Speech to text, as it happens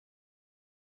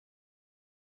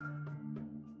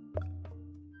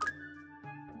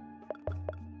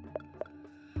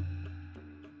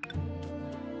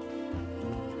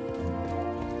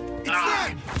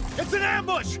It's an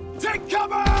ambush! Take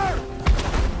cover!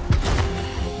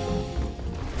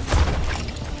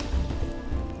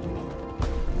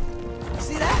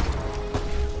 See that?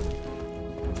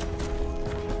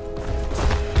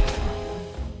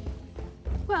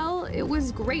 Well, it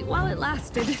was great while it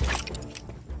lasted.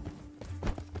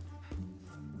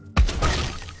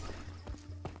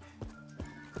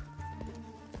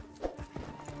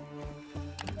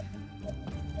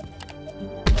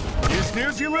 You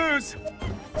snooze, you lose!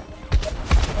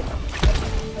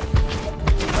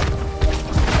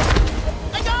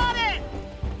 I got it!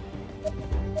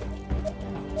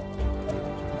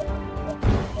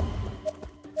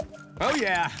 Oh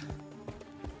yeah!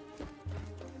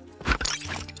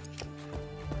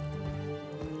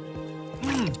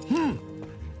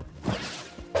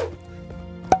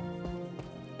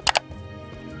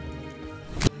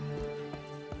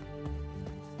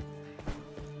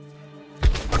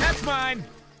 That's mine!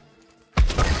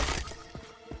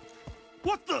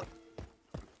 What the?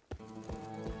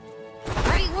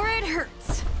 Right where it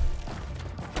hurts.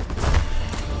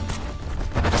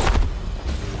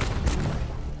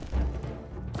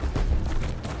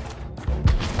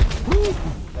 Woo!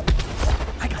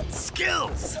 I got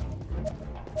skills!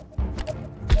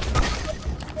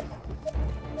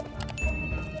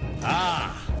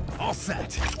 Ah, all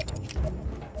set.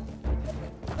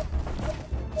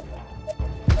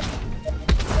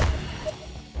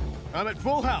 I'm at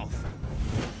full health.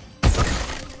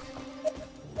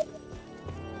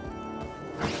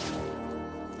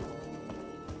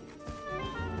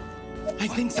 I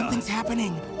think something's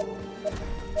happening.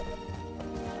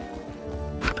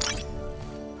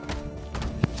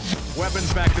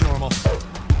 Weapons back to normal.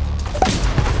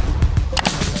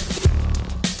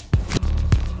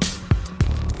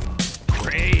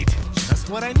 Great! Just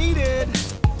what I needed!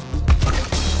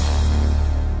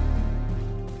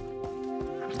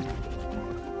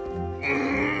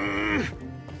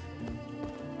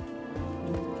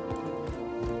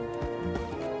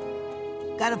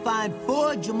 Gotta find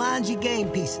 4 Jumanji game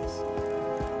pieces.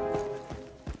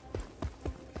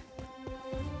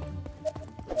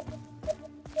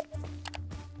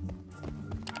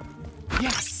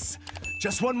 Yes!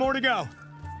 Just one more to go.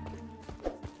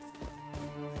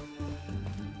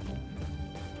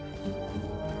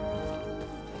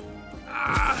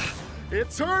 Ah!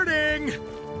 It's hurting!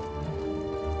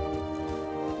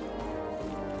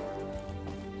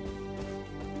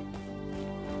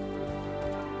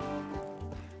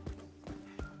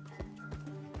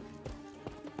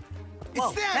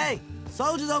 Whoa, hey,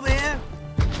 soldiers over here.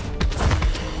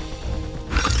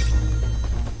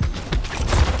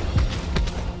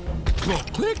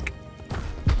 Click!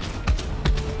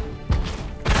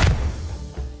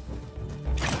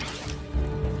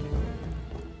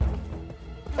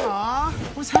 Aw,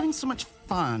 I was having so much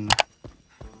fun.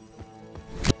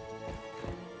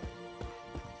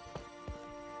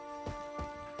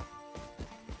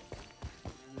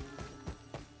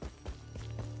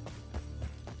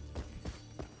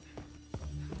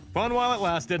 Fun while it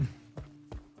lasted.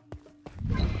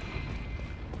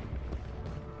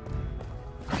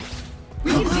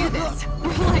 We can do this. We're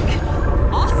like,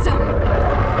 awesome.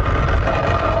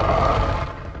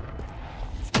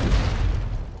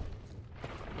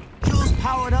 Jules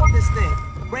powered up this thing.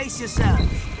 Brace yourself.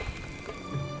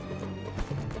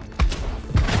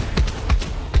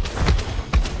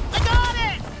 I got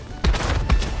it!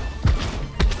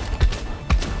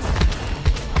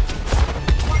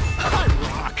 I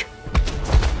rock!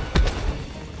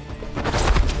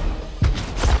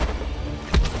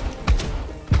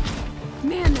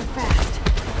 Man, they're fast.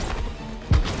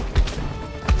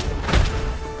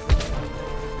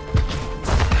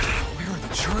 Where are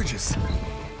the charges?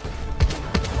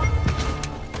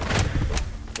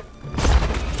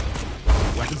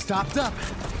 Weapons topped up.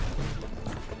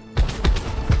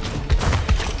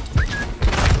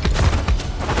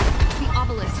 The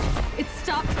obelisk. It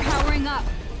stopped powering up.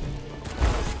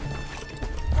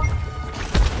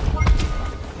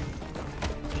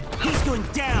 He's going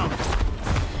down.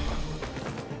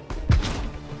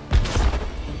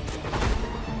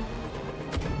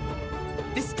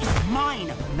 This is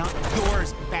mine, not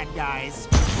yours, bad guys.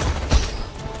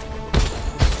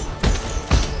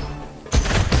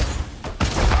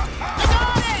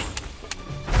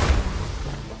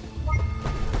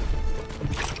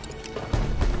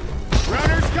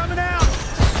 Runners coming out!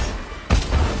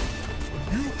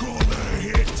 You call that a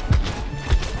hit?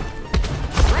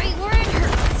 Right where it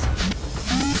hurts.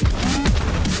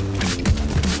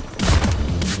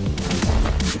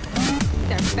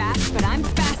 They're fast, but I'm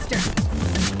faster.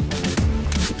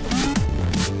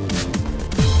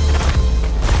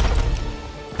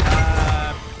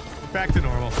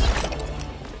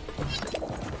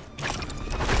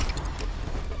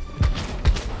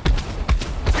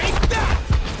 Take that!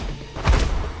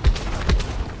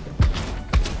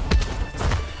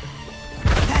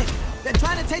 Hey, they're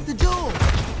trying to take the jewel.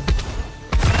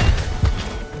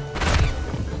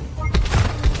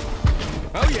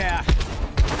 Oh yeah.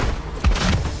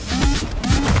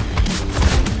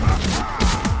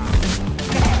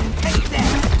 Take that.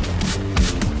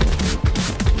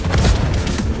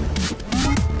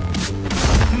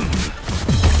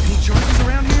 Any charges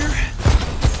around here?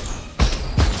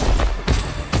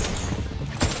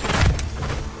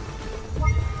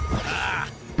 Ah,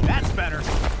 that's better.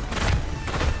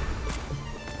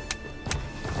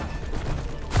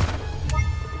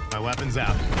 My weapon's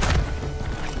out.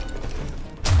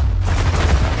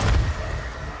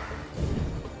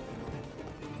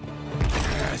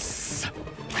 Yes.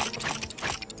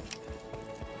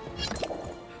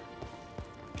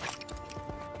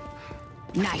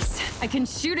 Nice. I can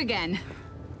shoot again.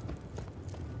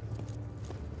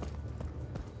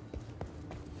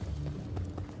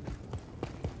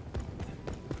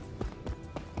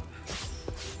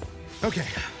 Okay,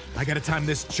 I gotta time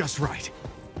this just right.